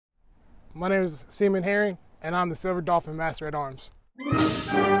My name is Seaman Herring, and I'm the Silver Dolphin Master at Arms.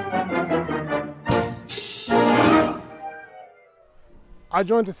 I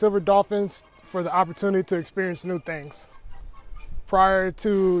joined the Silver Dolphins for the opportunity to experience new things. Prior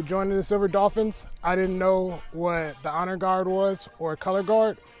to joining the Silver Dolphins, I didn't know what the honor guard was or color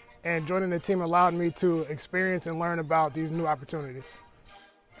guard, and joining the team allowed me to experience and learn about these new opportunities.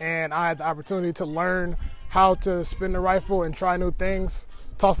 And I had the opportunity to learn how to spin the rifle and try new things.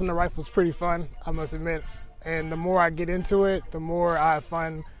 Tossing the rifle is pretty fun, I must admit. And the more I get into it, the more I have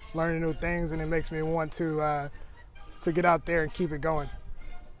fun learning new things, and it makes me want to get out there and keep it going.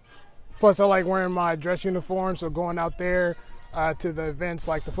 Plus, I like wearing my dress uniform, so going out there to the events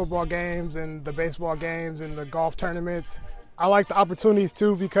like the football games and the baseball games and the golf tournaments. I like the opportunities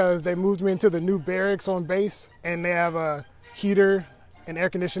too because they moved me into the new barracks on base, and they have a heater and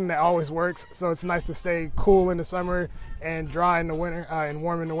air conditioning that always works, so it's nice to stay cool in the summer and dry in the winter and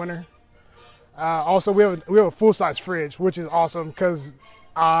warm in the winter. Also, we have a full-size fridge, which is awesome because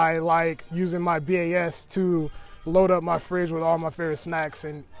I like using my BAS to load up my fridge with all my favorite snacks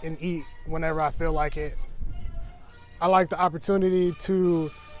and eat whenever I feel like it. I like the opportunity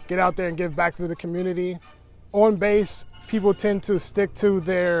to get out there and give back to the community. On base, people tend to stick to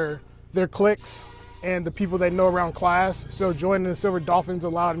their cliques and the people they know around class. So joining the Silver Dolphins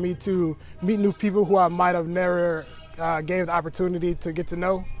allowed me to meet new people who I might have never gave the opportunity to get to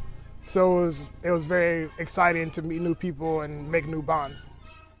know. So it was very exciting to meet new people and make new bonds.